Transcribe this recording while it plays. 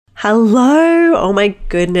Hello. Oh my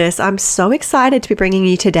goodness. I'm so excited to be bringing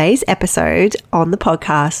you today's episode on the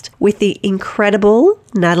podcast with the incredible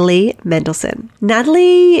Natalie Mendelsohn.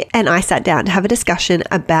 Natalie and I sat down to have a discussion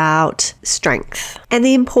about strength and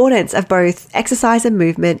the importance of both exercise and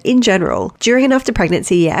movement in general during and after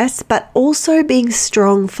pregnancy, yes, but also being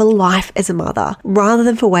strong for life as a mother rather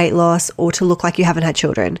than for weight loss or to look like you haven't had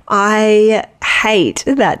children. I hate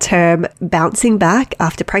that term bouncing back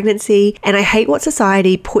after pregnancy, and I hate what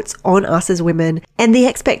society puts on us as women and the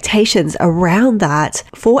expectations around that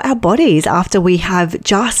for our bodies after we have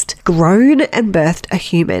just grown and birthed a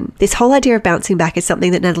human. This whole idea of bouncing back is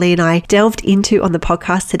something that Natalie and I delved into on the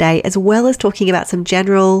podcast today, as well as talking about some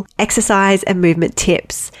general exercise and movement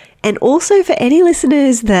tips. And also for any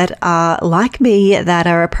listeners that are like me, that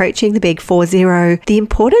are approaching the big 40, the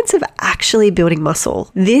importance of actually building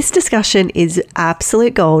muscle. This discussion is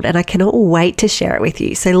absolute gold and I cannot wait to share it with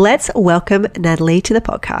you. So let's welcome Natalie to the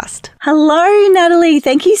podcast. Hello, Natalie.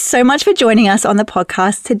 Thank you so much for joining us on the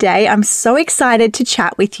podcast today. I'm so excited to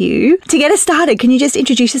chat with you. To get us started, can you just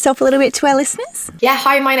introduce yourself a little bit to our listeners? Yeah,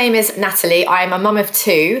 hi, my name is Natalie. I'm a mum of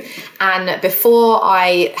two. And before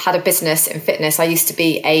I had a business in fitness, I used to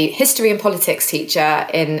be a history and politics teacher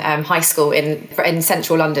in high school in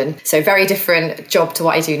central London. So very different job to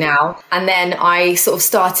what I do now. And then I sort of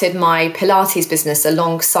started my Pilates business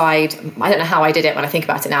alongside, I don't know how I did it when I think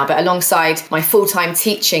about it now, but alongside my full-time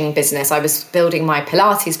teaching business. I was building my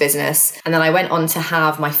Pilates business. And then I went on to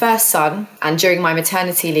have my first son. And during my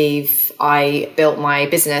maternity leave, I built my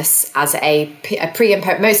business as a pre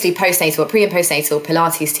and mostly postnatal, pre and postnatal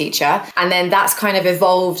Pilates teacher. And then that's kind of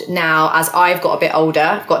evolved now as I've got a bit older.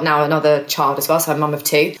 I've got now another child as well, so I'm a mum of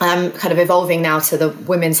two. I'm kind of evolving now to the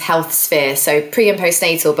women's health sphere. So pre and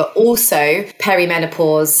postnatal, but also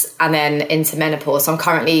perimenopause and then into menopause. So I'm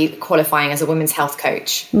currently qualifying as a women's health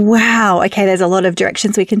coach. Wow. Okay, there's a lot of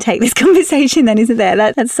directions we can take this conversation then, isn't there?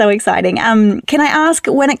 That's so exciting. Can I ask,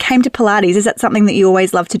 when it came to Pilates, is that something that you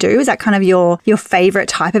always love to do? Is that kind of your favorite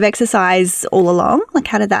type of exercise all along? Like,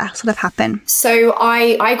 how did that sort of happen? So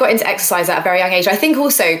I got into exercise at a very young age. I think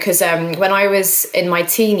also because when I was in my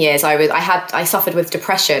teen years, I suffered with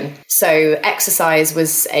depression. So exercise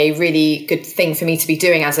was a really good thing for me to be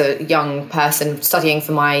doing as a young person, studying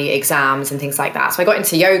for my exams and things like that. So I got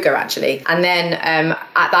into yoga actually, and then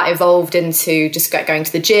that evolved into just going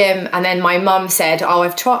to the gym. And then my mum said, "Oh,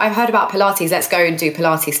 I've heard about Pilates. Let's go and do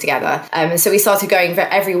Pilates together." And so we started going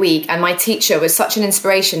every week. And my teacher was such an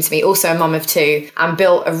inspiration to me, also a mum of two, and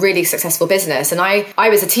built a really successful business. And I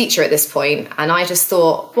was a teacher at this point, and I just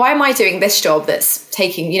thought, why am I doing this job that's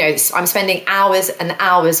taking, I'm spending hours and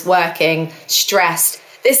hours working, stressed.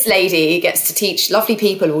 This lady gets to teach lovely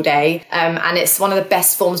people all day, and it's one of the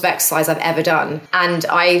best forms of exercise I've ever done. And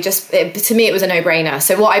to me, it was a no-brainer.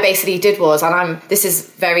 So what I basically did was, this is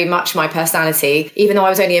very much my personality, even though I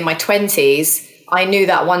was only in my 20s, I knew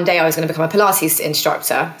that one day I was going to become a Pilates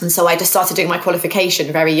instructor. And so I just started doing my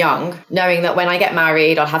qualification very young, knowing that when I get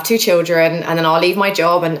married, I'll have two children and then I'll leave my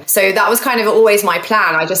job. And so that was kind of always my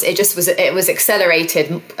plan. It was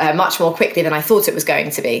accelerated much more quickly than I thought it was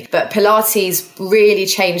going to be. But Pilates really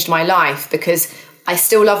changed my life because I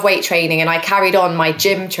still love weight training and I carried on my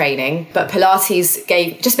gym training, but Pilates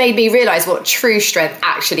just made me realize what true strength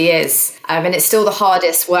actually is. And it's still the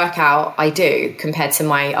hardest workout I do compared to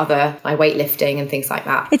my weightlifting and things like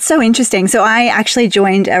that. It's so interesting. So I actually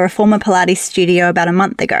joined a Reformer Pilates studio about a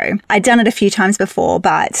month ago. I'd done it a few times before,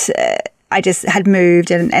 but I just had moved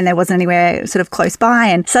and there wasn't anywhere sort of close by,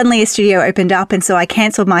 and suddenly a studio opened up, and so I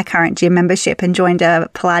cancelled my current gym membership and joined a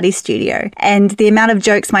Pilates studio. And the amount of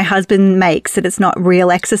jokes my husband makes that it's not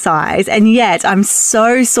real exercise, and yet I'm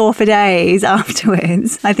so sore for days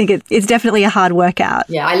afterwards. I think it's definitely a hard workout.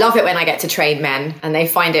 Yeah, I love it when I get to train men and they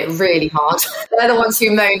find it really hard. They're the ones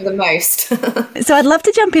who moan the most. So I'd love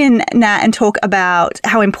to jump in, Nat, and talk about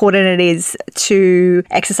how important it is to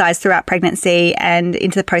exercise throughout pregnancy and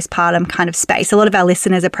into the postpartum kind of space. A lot of our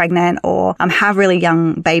listeners are pregnant or have really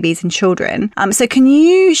young babies and children. So can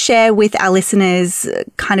you share with our listeners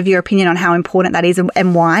kind of your opinion on how important that is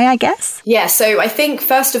and why, I guess? Yeah, so I think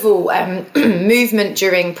first of all, movement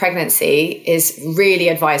during pregnancy is really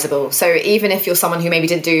advisable. So even if you're someone who maybe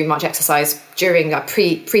didn't do much exercise during a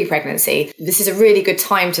pre-pregnancy, this is a really good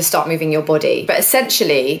time to start moving your body. But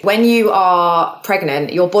essentially, when you are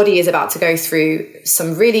pregnant, your body is about to go through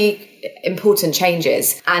some really important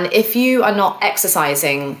changes. And if you are not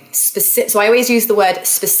exercising specific, so I always use the word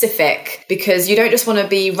specific, because you don't just want to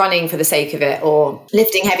be running for the sake of it or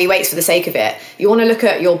lifting heavy weights for the sake of it. You want to look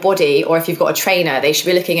at your body, or if you've got a trainer, they should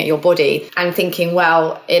be looking at your body and thinking,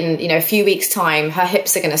 well, in a few weeks' time, her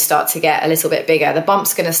hips are going to start to get a little bit bigger. The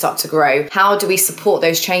bump's going to start to grow. How do we support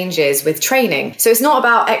those changes with training? So it's not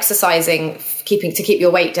about exercising to keep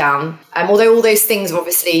your weight down, although all those things are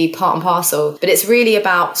obviously part and parcel, but it's really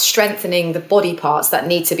about strengthening the body parts that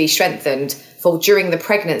need to be strengthened for during the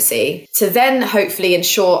pregnancy, to then hopefully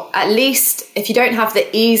ensure, at least if you don't have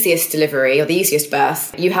the easiest delivery or the easiest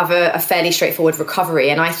birth, you have a fairly straightforward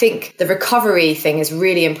recovery. And I think the recovery thing is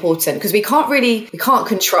really important, because we can't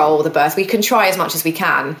control the birth. We can try as much as we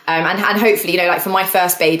can. And hopefully, like for my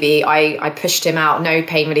first baby, I pushed him out, no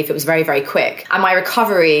pain relief. It was very, very quick. And my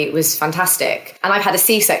recovery was fantastic. And I've had a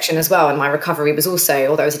C-section as well. And my recovery was also,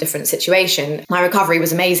 although it was a different situation, my recovery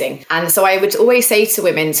was amazing. And so I would always say to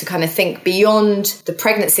women to kind of think beyond the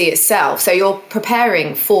pregnancy itself. So you're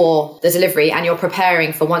preparing for the delivery and you're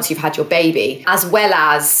preparing for once you've had your baby, as well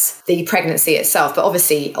as the pregnancy itself. But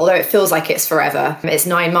obviously, although it feels like it's forever, it's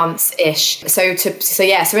 9 months-ish. So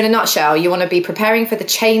in a nutshell, you want to be preparing for the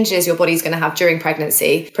changes your body's going to have during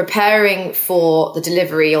pregnancy, preparing for the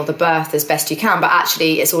delivery or the birth as best you can. But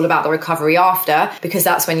actually, it's all about the recovery after, because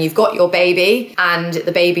that's when you've got your baby and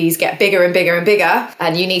the babies get bigger and bigger and bigger,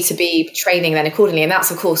 and you need to be training then accordingly. And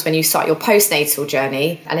that's, of course, when you start your postnatal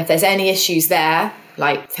journey. And if there's any issues there,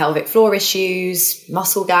 like pelvic floor issues,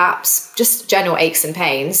 muscle gaps, just general aches and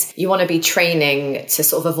pains, you want to be training to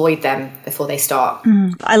sort of avoid them before they start.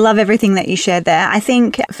 I love everything that you shared there. I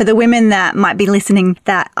think for the women that might be listening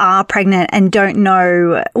that are pregnant and don't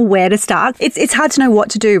know where to start, it's hard to know what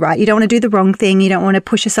to do, right? You don't want to do the wrong thing. You don't want to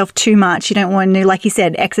push yourself too much. You don't want to, like you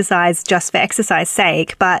said, exercise just for exercise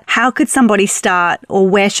sake. But how could somebody start, or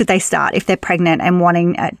where should they start if they're pregnant and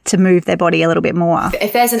wanting to move their body a little bit more?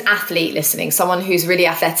 If there's an athlete listening, someone who's really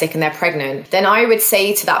athletic and they're pregnant, then I would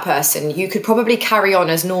say to that person, you could probably carry on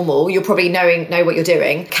as normal. You'll probably know what you're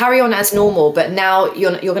doing. Carry on as normal, but now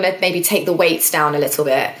you're going to maybe take the weights down a little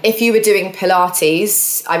bit. If you were doing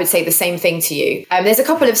Pilates, I would say the same thing to you. There's a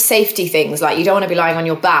couple of safety things, like you don't want to be lying on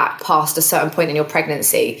your back past a certain point in your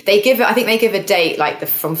pregnancy. I think they give a date like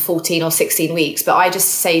from 14 or 16 weeks, but I just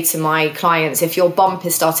say to my clients, if your bump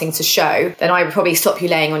is starting to show, then I would probably stop you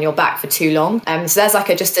laying on your back for too long. So there's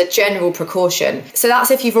like just a general precaution. So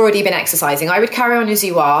that's if you've already been exercising. I would carry on as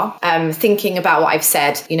you are, thinking about what I've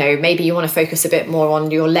said. Maybe you want to focus a bit more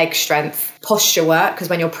on your leg strength, posture work, because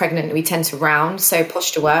when you're pregnant, we tend to round, so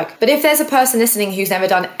posture work. But if there's a person listening who's never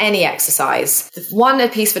done any exercise, one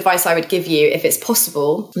piece of advice I would give you, if it's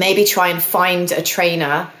possible, maybe try and find a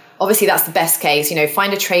trainer. Obviously, that's the best case,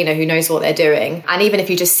 find a trainer who knows what they're doing. And even if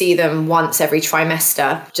you just see them once every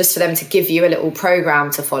trimester, just for them to give you a little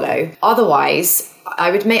program to follow. Otherwise,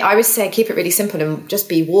 I would say keep it really simple and just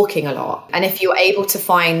be walking a lot. And if you're able to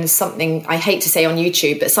find something, I hate to say on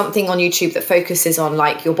YouTube, but something on YouTube that focuses on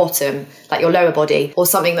like your bottom, like your lower body, or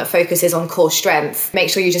something that focuses on core strength, make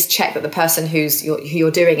sure you just check that the person who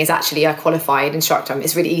you're doing is actually a qualified instructor.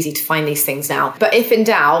 It's really easy to find these things now. But if in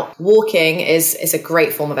doubt, walking is a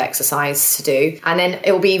great form of exercise to do. And then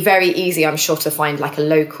it will be very easy, I'm sure, to find like a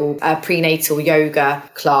local prenatal yoga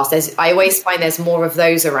class. I always find there's more of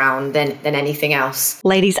those around than anything else.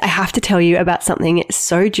 Ladies, I have to tell you about something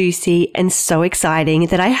so juicy and so exciting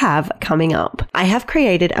that I have coming up. I have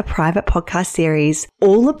created a private podcast series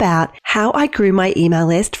all about how I grew my email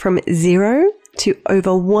list from 0 to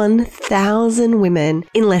over 1,000 women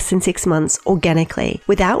in less than 6 months organically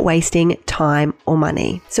without wasting time or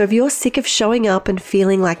money. So if you're sick of showing up and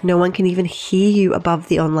feeling like no one can even hear you above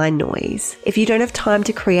the online noise, if you don't have time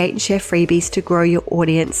to create and share freebies to grow your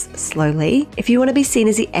audience slowly, if you want to be seen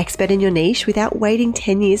as the expert in your niche without waiting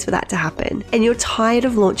 10 years for that to happen, and you're tired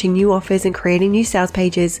of launching new offers and creating new sales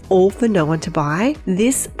pages all for no one to buy,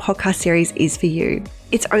 this podcast series is for you.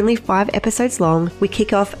 It's only 5 episodes long. We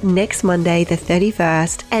kick off next Monday, the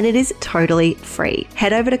 31st, and it is totally free.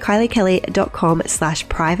 Head over to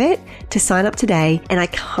kyliekelly.com/private to sign up today. And I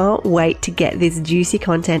can't wait to get this juicy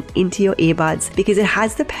content into your earbuds because it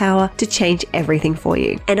has the power to change everything for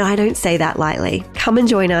you. And I don't say that lightly. Come and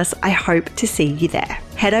join us. I hope to see you there.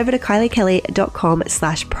 Head over to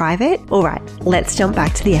kyliekelly.com/private. All right, let's jump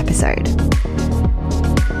back to the episode.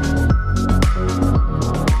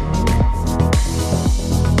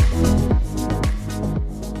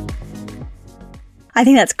 I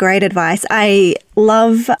think that's great advice. I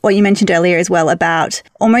love what you mentioned earlier as well about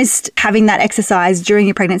almost having that exercise during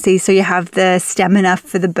your pregnancy so you have the stamina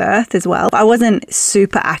for the birth as well. I wasn't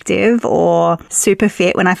super active or super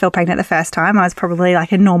fit when I fell pregnant the first time. I was probably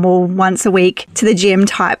like a normal once a week to the gym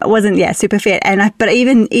type. I wasn't, super fit. But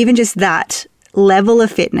even just that level of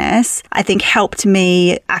fitness, I think helped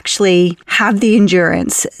me actually have the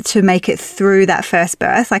endurance to make it through that first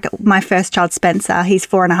birth. Like my first child, Spencer, he's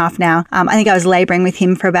 4.5 now. I think I was laboring with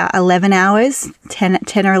him for about 11 hours, 10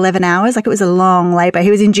 or 11 hours. Like it was a long labor. He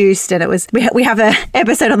was induced and it was, we have an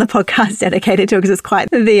episode on the podcast dedicated to it because it was quite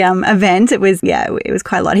the event. It was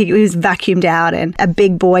quite a lot. He was vacuumed out and a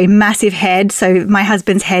big boy, massive head. So my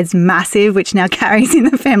husband's head's massive, which now carries in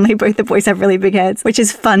the family. Both the boys have really big heads, which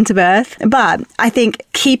is fun to birth. But I think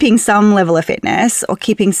keeping some level of fitness or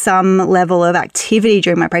keeping some level of activity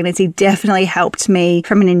during my pregnancy definitely helped me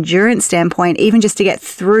from an endurance standpoint, even just to get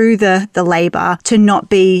through the labor, to not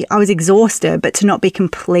be, I was exhausted, but to not be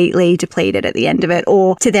completely depleted at the end of it,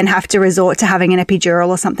 or to then have to resort to having an epidural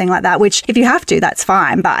or something like that, which if you have to, that's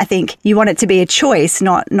fine. But I think you want it to be a choice,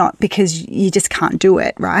 not because you just can't do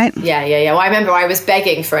it, right? Yeah. Well, I remember I was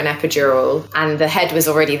begging for an epidural and the head was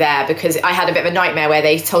already there because I had a bit of a nightmare where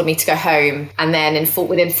they told me to go home and then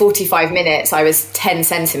within 45 minutes I was 10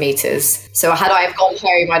 centimeters. So had I have gone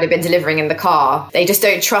home, I'd have been delivering in the car. They just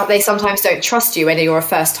don't trust. They sometimes don't trust you when you're a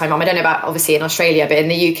first time mum. I don't know about obviously in Australia, but in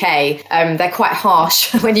the UK, they're quite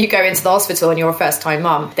harsh when you go into the hospital and you're a first time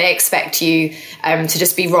mum. They expect you to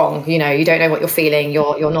just be wrong. You don't know what you're feeling.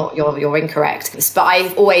 You're incorrect. But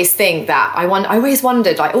I always think that I always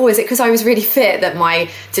wondered, like, is it because I was really fit that my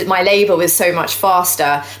labour was so much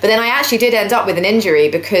faster? But then I actually did end up with an injury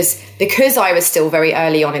because I was still very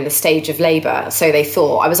early on in the stage of labour. So they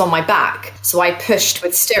thought I was on my back. So I pushed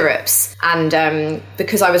with stirrups and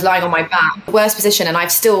because I was lying on my back, worst position. And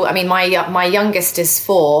my youngest is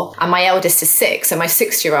 4 and my eldest is 6. And my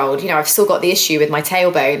 6-year-old, I've still got the issue with my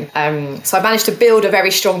tailbone. So I managed to build a very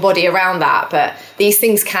strong body around that. But these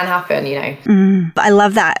things can happen, I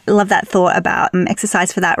love that. I love that thought about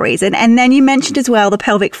exercise for that reason. And then you mentioned as well the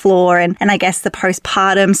pelvic floor and I guess the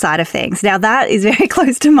postpartum side of things. Now that is very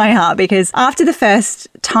close to my heart because after the first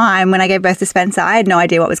time when I gave birth to Spencer, I had no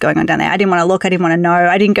idea what was going on down there. I didn't want to look. I didn't want to know.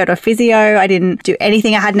 I didn't go to a physio. I didn't do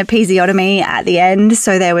anything. I had an episiotomy at the end.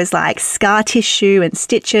 So there was like scar tissue and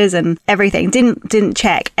stitches and everything. Didn't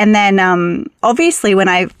check. And then obviously when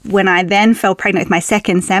I then fell pregnant with my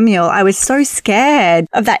second, Samuel, I was so scared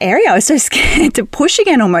of that area. I was so scared to push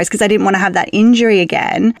again almost because I didn't want to have that injury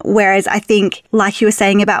again. Whereas I think, like you were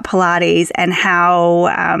saying about Pilates and how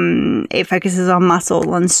it focuses on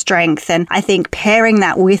muscle and strength, and I think pairing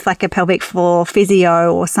that with like a pelvic floor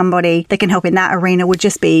physio or somebody that can help in that arena would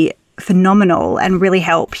just be phenomenal and really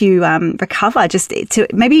help you recover just to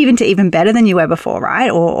maybe even better than you were before, right?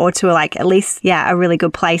 Or to like at least, a really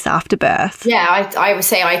good place after birth. Yeah, I would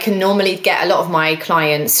say I can normally get a lot of my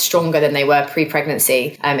clients stronger than they were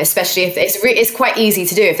pre-pregnancy, especially if it's quite easy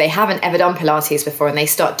to do if they haven't ever done Pilates before and they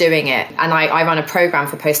start doing it. And I run a program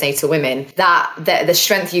for postnatal women that the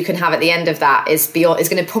strength you can have at the end of that is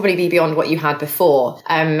going to probably be beyond what you had before.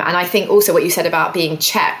 And I think also what you said about being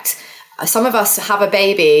checked. Some of us have a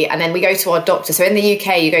baby and then we go to our doctor. So in the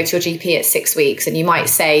UK, you go to your GP at 6 weeks and you might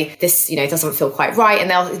say this, doesn't feel quite right. And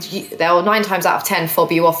they'll 9 times out of 10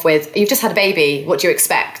 fob you off with, you've just had a baby. What do you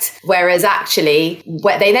expect? Whereas actually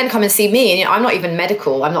they then come and see me and I'm not even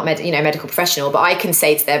medical. I'm not medical professional, but I can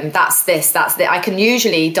say to them, that's this, that's that. I can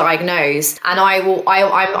usually diagnose and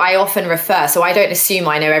I often refer. So I don't assume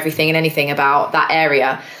I know everything and anything about that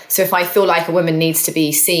area. So if I feel like a woman needs to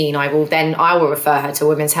be seen, I will refer her to a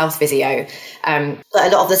women's health physio. But a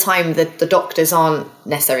lot of the time, the doctors aren't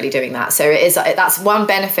necessarily doing that. So that's one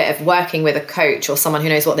benefit of working with a coach or someone who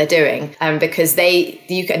knows what they're doing, because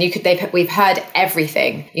we've heard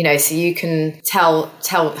everything, so you can tell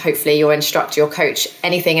hopefully your instructor, your coach,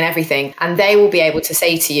 anything and everything, and they will be able to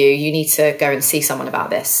say to you, you need to go and see someone about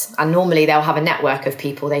this. And normally they'll have a network of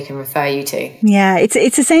people they can refer you to. Yeah,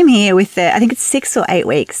 it's the same here with I think it's 6 or 8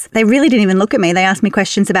 weeks. They really didn't even look at me. They asked me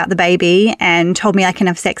questions about the baby and told me I can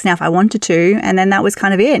have sex now if I wanted to. And then that was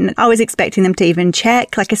kind of it. I was expecting them to even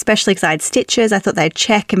check, like especially because I had stitches. I thought they'd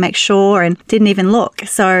check and make sure and didn't even look.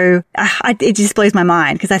 So it just blows my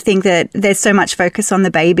mind because I think that there's so much focus on the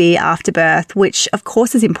baby after birth, which of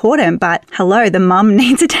course is important. But hello, the mum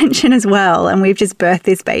needs attention as well. And we've just birthed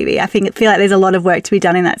this baby. I feel like there's a lot of work to be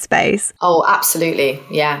done in that space. Oh, absolutely.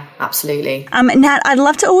 Yeah, absolutely. Nat, I'd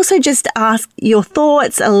love to also just ask your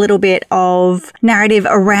thoughts, a little bit of narrative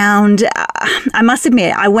around I must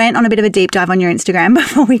admit, I went on a bit of a deep dive on your Instagram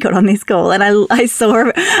before we got on this call, and I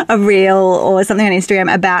saw a reel or something on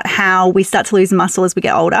Instagram about how we start to lose muscle as we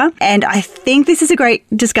get older. And I think this is a great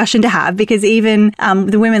discussion to have, because even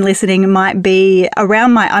the women listening might be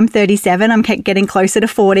around I'm 37, I'm getting closer to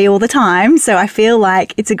 40 all the time. So I feel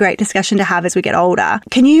like it's a great discussion to have as we get older.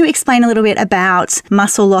 Can you explain a little bit about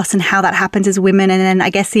muscle loss and how that happens as women, and then I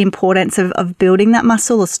guess the importance of building that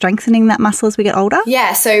muscle or strengthening that muscle as we get older?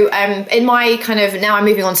 Yeah, so in my now I'm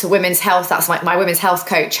moving on to women's health, that's my women's health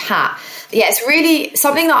coach hat. Yeah, it's really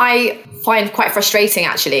something that I find quite frustrating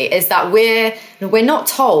actually, is that we're not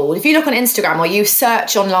told. If you look on Instagram or you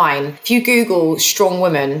search online, if you Google strong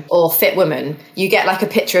woman or fit woman, you get like a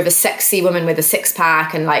picture of a sexy woman with a six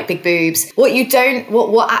pack and like big boobs.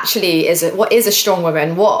 What actually is a strong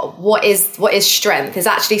woman? What is strength is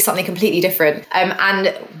actually something completely different.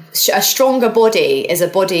 And a stronger body is a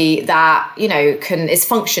body that, is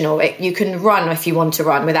functional. You can run if you want to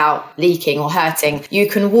run without leaking or hurting. You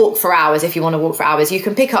can walk for hours if you want to walk for hours. You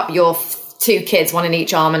can pick up your 2 kids, one in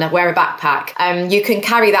each arm, and wear a backpack. You can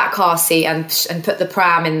carry that car seat and put the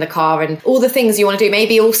pram in the car and all the things you want to do.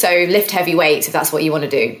 Maybe also lift heavy weights if that's what you want to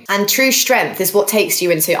do. And true strength is what takes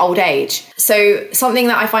you into old age. So something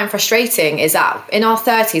that I find frustrating is that in our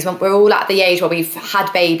 30s, when we're all at the age where we've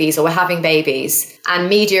had babies or we're having babies, and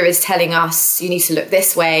media is telling us you need to look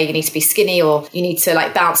this way, you need to be skinny, or you need to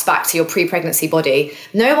like bounce back to your pre-pregnancy body.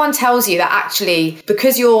 No one tells you that actually,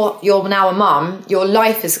 because you're now a mum, your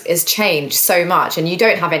life is changed so much, and you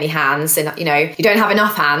don't have any hands, and you don't have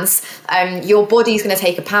enough hands. Your body's going to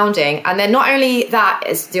take a pounding, and then not only that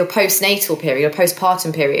is your postnatal period, or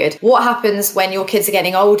postpartum period. What happens when your kids are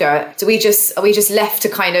getting older? Are we just left to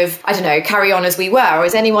kind of, carry on as we were, or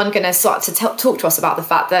is anyone going to start to talk to us about the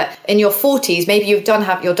fact that in your 40s, maybe you're done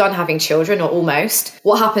having children, or almost?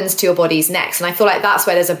 What happens to your bodies next? And I feel like that's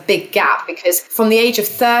where there's a big gap, because from the age of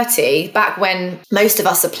 30, back when most of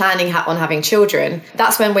us are planning on having children,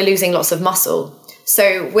 that's when we're losing lots of muscle.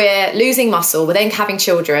 So we're losing muscle, we're then having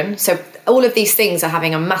children. So all of these things are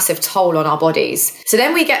having a massive toll on our bodies. So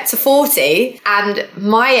then we get to 40, and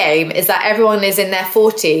my aim is that everyone is in their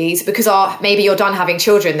 40s, because maybe you're done having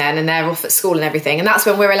children then, and they're off at school and everything. And that's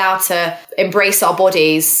when we're allowed to embrace our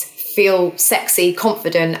bodies, feel sexy,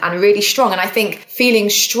 confident, and really strong. And I think feeling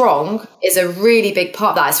strong is a really big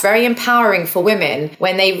part of that. It's very empowering for women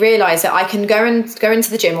when they realize that I can go into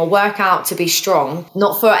the gym or work out to be strong,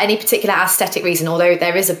 not for any particular aesthetic reason, although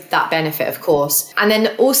there is that benefit, of course. And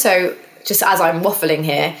then also, just as I'm waffling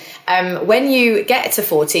here, when you get to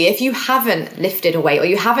 40, if you haven't lifted a weight or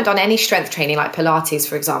you haven't done any strength training like Pilates,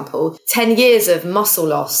 for example, 10 years of muscle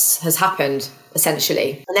loss has happened,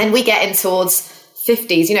 essentially. And then we get in towards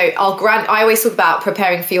 50s, I always talk about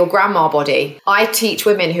preparing for your grandma body. I teach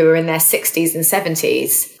women who are in their 60s and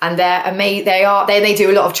 70s, and they're amazing. They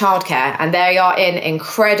do a lot of childcare, and they are in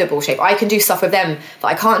incredible shape. I can do stuff with them that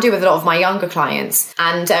I can't do with a lot of my younger clients.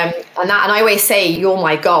 And I always say, you're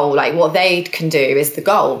my goal. Like, what they can do is the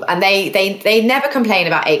goal. And they never complain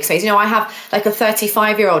about aches. I have like a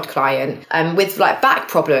 35-year-old client with like back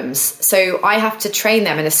problems. So I have to train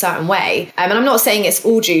them in a certain way. And I'm not saying it's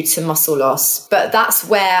all due to muscle loss, but that's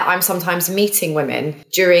where I'm sometimes meeting women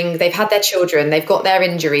they've had their children, they've got their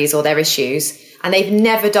injuries or their issues, and they've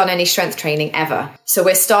never done any strength training ever. So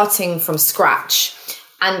we're starting from scratch.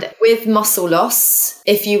 And with muscle loss,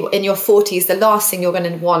 if you in your 40s, the last thing you're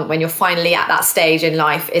going to want when you're finally at that stage in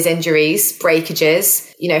life is injuries,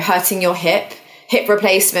 breakages, hurting your hip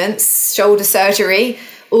replacements, shoulder surgery,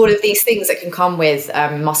 all of these things that can come with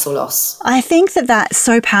muscle loss. I think that's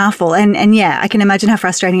so powerful. And yeah, I can imagine how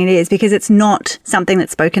frustrating it is, because it's not something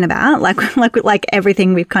that's spoken about, like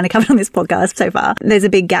everything we've kind of covered on this podcast so far. There's a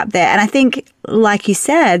big gap there. And I think, like you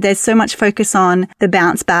said, there's so much focus on the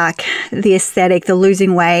bounce back, the aesthetic, the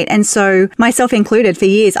losing weight. And so myself included, for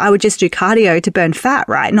years, I would just do cardio to burn fat,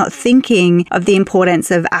 right? Not thinking of the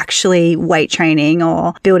importance of actually weight training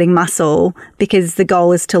or building muscle, because the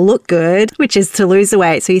goal is to look good, which is to lose the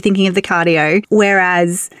weight. So you're thinking of the cardio.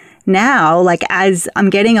 Whereas now, like as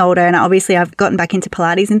I'm getting older, and obviously I've gotten back into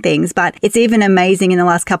Pilates and things, but it's even amazing in the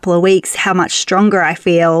last couple of weeks how much stronger I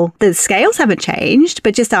feel. The scales haven't changed,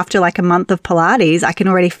 but just after like a month of Pilates, I can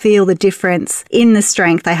already feel the difference in the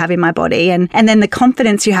strength I have in my body, and then the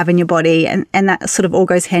confidence you have in your body, and that sort of all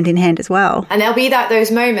goes hand in hand as well. And there'll be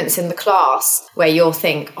those moments in the class where you'll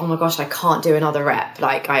think, oh my gosh, I can't do another rep,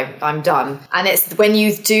 like I'm done. And it's when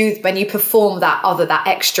you perform that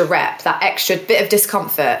extra rep, that extra bit of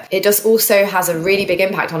discomfort, it just also has a really big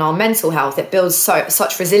impact on our mental health. It builds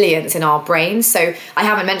such resilience in our brains. So I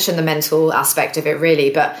haven't mentioned the mental aspect of it really,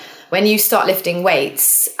 but when you start lifting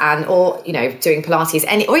weights or doing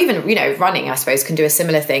Pilates, or even running, I suppose, can do a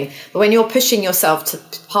similar thing. But when you're pushing yourself to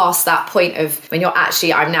past that point of when you're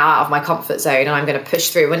actually, I'm now out of my comfort zone and I'm going to push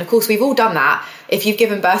through. And of course, we've all done that. If you've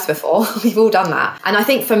given birth before, we've all done that. And I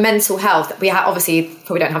think for mental health, we obviously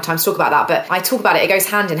probably don't have time to talk about that, but I talk about it. It goes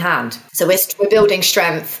hand in hand. So we're building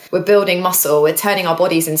strength, we're building muscle, we're turning our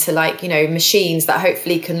bodies into machines that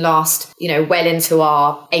hopefully can last, well into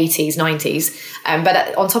our 80s, 90s.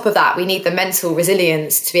 But on top of that, we need the mental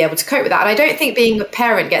resilience to be able to cope with that. And I don't think being a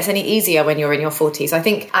parent gets any easier when you're in your 40s. I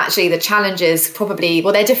think actually the challenges probably,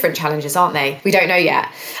 they're different challenges, aren't they? We don't know yet.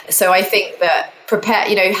 So I think that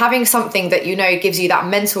having something that gives you that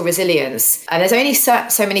mental resilience. And there's only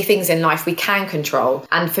so many things in life we can control.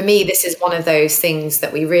 And for me, this is one of those things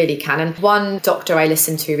that we really can. And one doctor I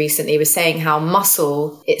listened to recently was saying how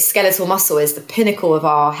skeletal muscle is the pinnacle of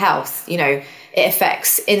our health. It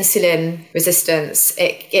affects insulin resistance,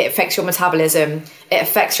 it affects your metabolism, it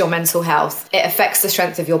affects your mental health, it affects the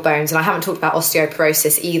strength of your bones. And I haven't talked about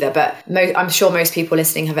osteoporosis either, but I'm sure most people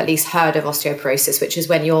listening have at least heard of osteoporosis, which is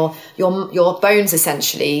when your bones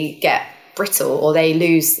essentially get brittle or they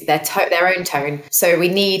lose their own tone. So we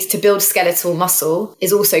need to build skeletal muscle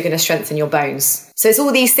is also going to strengthen your bones. So it's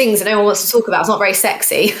all these things that no one wants to talk about. It's not very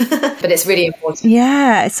sexy, but it's really important.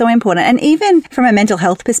 Yeah, it's so important. And even from a mental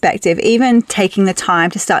health perspective, even taking the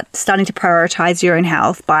time to starting to prioritize your own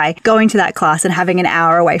health by going to that class and having an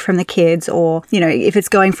hour away from the kids, or, if it's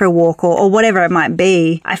going for a walk or whatever it might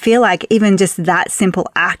be, I feel like even just that simple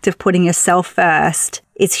act of putting yourself first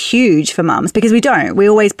is huge for mums, because we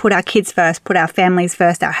always put our kids first, put our families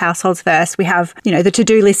first, our households first. We have, the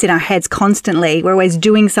to-do list in our heads constantly. We're always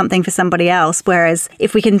doing something for somebody else. Whereas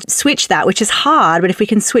if we can switch that, which is hard, but if we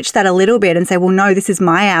can switch that a little bit and say, well, no, this is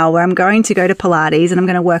my hour where I'm going to go to Pilates and I'm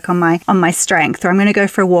going to work on my strength, or I'm going to go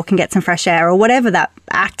for a walk and get some fresh air, or whatever that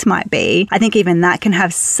act might be. I think even that can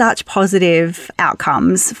have such positive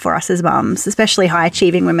outcomes for us as mums, especially high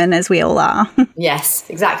achieving women as we all are. Yes,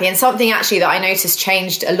 exactly. And something actually that I noticed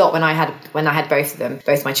changed a lot when I had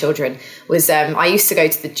both my children, was I used to go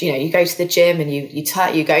to the you go to the gym and you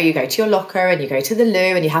go to your locker and you go to the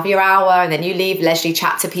loo and you have your hour and then you leave, leisurely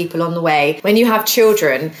chat to people on the way. When you have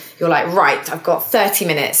children, you're like, right, I've got 30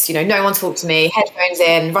 minutes, no one talk to me, headphones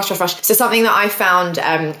in, rush. So something that I found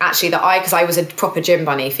actually because I was a proper gym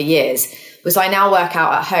bunny for years, was I now work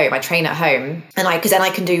out at home. I train at home, and because then I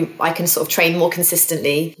can sort of train more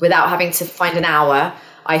consistently without having to find an hour.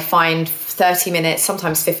 I find 30 minutes,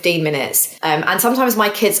 sometimes 15 minutes. And sometimes my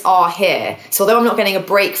kids are here. So although I'm not getting a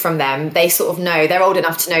break from them, they sort of know, they're old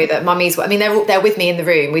enough to know that mummy's, they're with me in the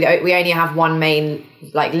room. We only have one main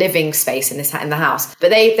living space in the house, but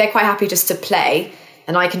they're quite happy just to play.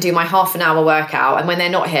 And I can do my half an hour workout. And when they're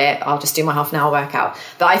not here, I'll just do my half an hour workout.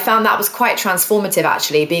 But I found that was quite transformative,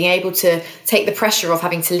 actually, being able to take the pressure of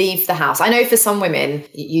having to leave the house. I know for some women,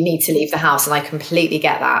 you need to leave the house, and I completely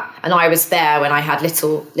get that. And I was there when I had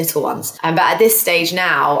little ones. But at this stage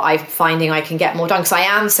now, I'm finding I can get more done because I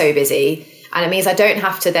am so busy. And it means I don't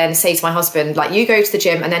have to then say to my husband, you go to the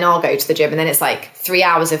gym and then I'll go to the gym. And then it's 3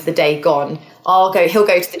 hours of the day gone. He'll go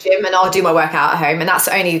to the gym and I'll do my workout at home. And that's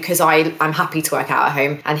only because I'm happy to work out at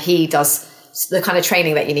home. And he does the kind of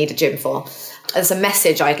training that you need a gym for. As a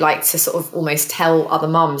message, I'd like to sort of almost tell other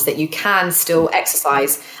mums that you can still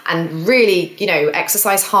exercise and really,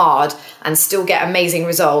 exercise hard and still get amazing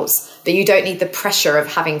results. But you don't need the pressure of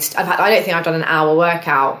having to, in fact, I don't think I've done an hour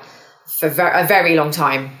workout for a very long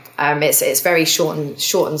time. It's very short and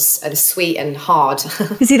sweet and hard.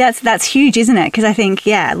 You see, that's huge, isn't it? Because I think,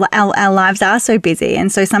 our lives are so busy,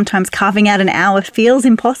 and so sometimes carving out an hour feels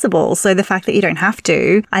impossible. So the fact that you don't have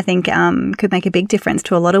to, I think, could make a big difference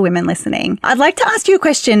to a lot of women listening. I'd like to ask you a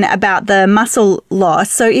question about the muscle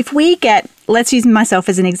loss. So if we get, let's use myself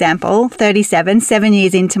as an example, 37, 7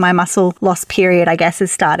 years into my muscle loss period, I guess,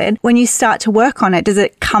 has started. When you start to work on it, does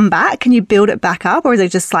it come back? Can you build it back up, or is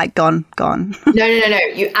it just gone? No.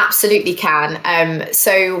 You absolutely can.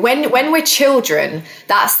 So when we're children,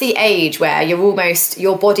 that's the age where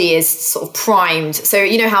your body is sort of primed. So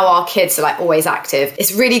you know how our kids are always active.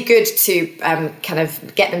 It's really good to kind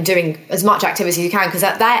of get them doing as much activity as you can, because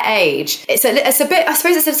at that age, it's a bit, I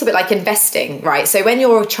suppose it's a little bit like investing, right? So when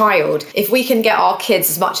you're a child, if we we can get our kids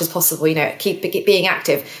as much as possible, keep being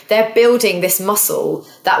active, they're building this muscle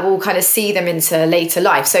that will kind of see them into later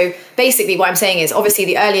life. So basically what I'm saying is, obviously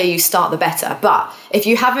the earlier you start, the better. But if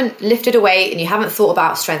you haven't lifted a weight and you haven't thought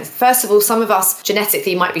about strength, first of all, some of us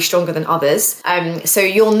genetically might be stronger than others. So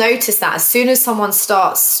you'll notice that as soon as someone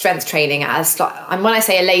starts strength training and when I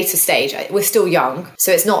say a later stage, we're still young,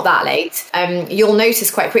 so it's not that late. You'll notice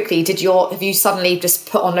quite quickly, have you suddenly just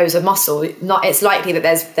put on loads of muscle? It's likely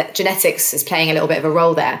that genetics is playing a little bit of a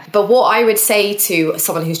role there. But what I would say to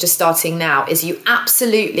someone who's just starting now is you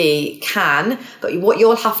absolutely can, but what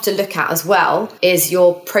you'll have to look at as well is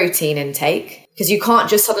your protein intake. Because you can't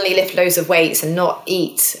just suddenly lift loads of weights and not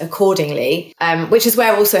eat accordingly, which is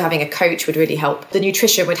where also having a coach would really help. The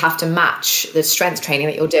nutrition would have to match the strength training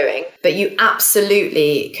that you're doing, but you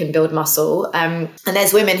absolutely can build muscle. And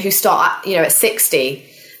there's women who start at 60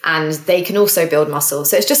 and they can also build muscle.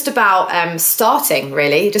 So it's just about starting,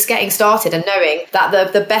 really, just getting started and knowing that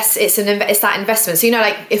the best, it's that investment. So,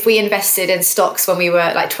 like if we invested in stocks when we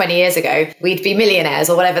were like 20 years ago, we'd be millionaires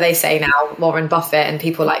or whatever they say now, Warren Buffett and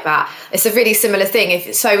people like that. It's a really similar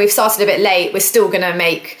thing. So we've started a bit late, we're still going to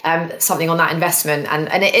make something on that investment.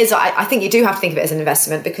 And it is, I think you do have to think of it as an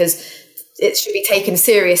investment because it should be taken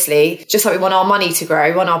seriously, just like we want our money to grow,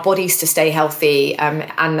 we want our bodies to stay healthy,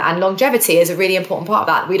 and longevity is a really important part of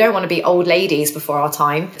that. We don't want to be old ladies before our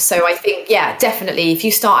time. So I think, definitely, if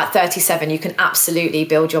you start at 37, you can absolutely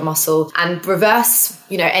build your muscle and reverse,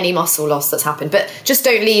 any muscle loss that's happened. But just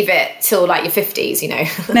don't leave it till like your 50s,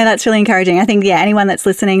 No, that's really encouraging. I think, anyone that's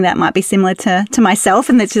listening that might be similar to myself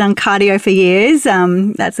and that's done cardio for years,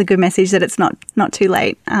 that's a good message that it's not too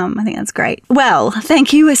late. I think that's great. Well,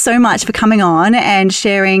 thank you so much for coming on and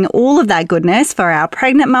sharing all of that goodness for our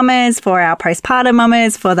pregnant mamas, for our postpartum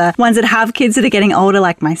mamas, for the ones that have kids that are getting older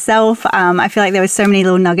like myself. I feel like there were so many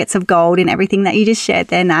little nuggets of gold in everything that you just shared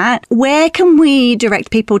there, Nat. Where can we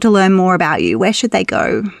direct people to learn more about you? Where should they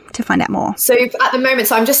go to find out more? So at the moment,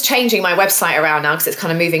 I'm just changing my website around now because it's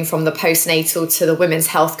kind of moving from the postnatal to the women's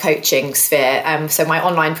health coaching sphere. So my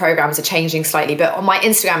online programs are changing slightly, but on my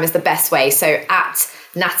Instagram is the best way. So at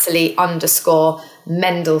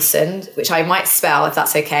Natalie_Mendelsohn, which I might spell if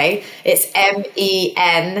that's okay. It's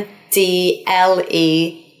MENDLES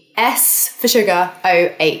for sugar,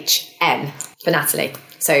 OHN for Natalie.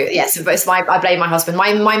 So yes, I blame my husband.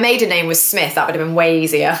 My maiden name was Smith. That would have been way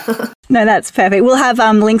easier. No, that's perfect. We'll have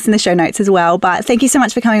links in the show notes as well. But thank you so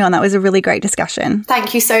much for coming on. That was a really great discussion.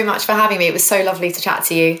 Thank you so much for having me. It was so lovely to chat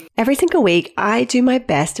to you. Every single week, I do my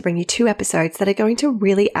best to bring you 2 episodes that are going to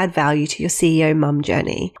really add value to your CEO mum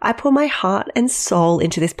journey. I pour my heart and soul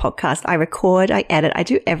into this podcast. I record, I edit, I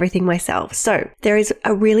do everything myself. So there is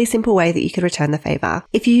a really simple way that you could return the favor.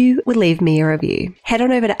 If you would leave me a review, head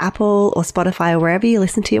on over to Apple or Spotify or wherever you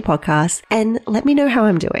listen to your podcast and let me know how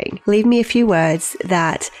I'm doing. Leave me a few words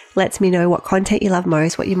that lets me know what content you love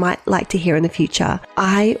most, what you might like to hear in the future.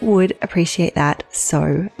 I would appreciate that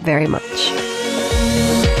so very much.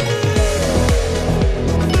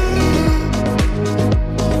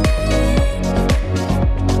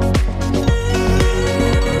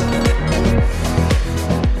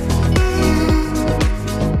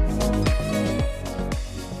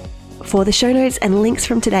 For the show notes and links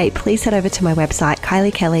from today, please head over to my website,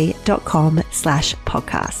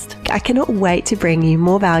 kyliekelly.com/podcast. I cannot wait to bring you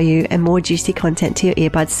more value and more juicy content to your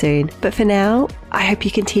earbuds soon. But for now, I hope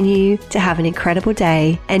you continue to have an incredible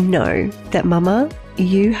day and know that mama,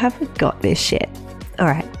 you have got this shit. All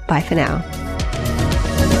right, bye for now.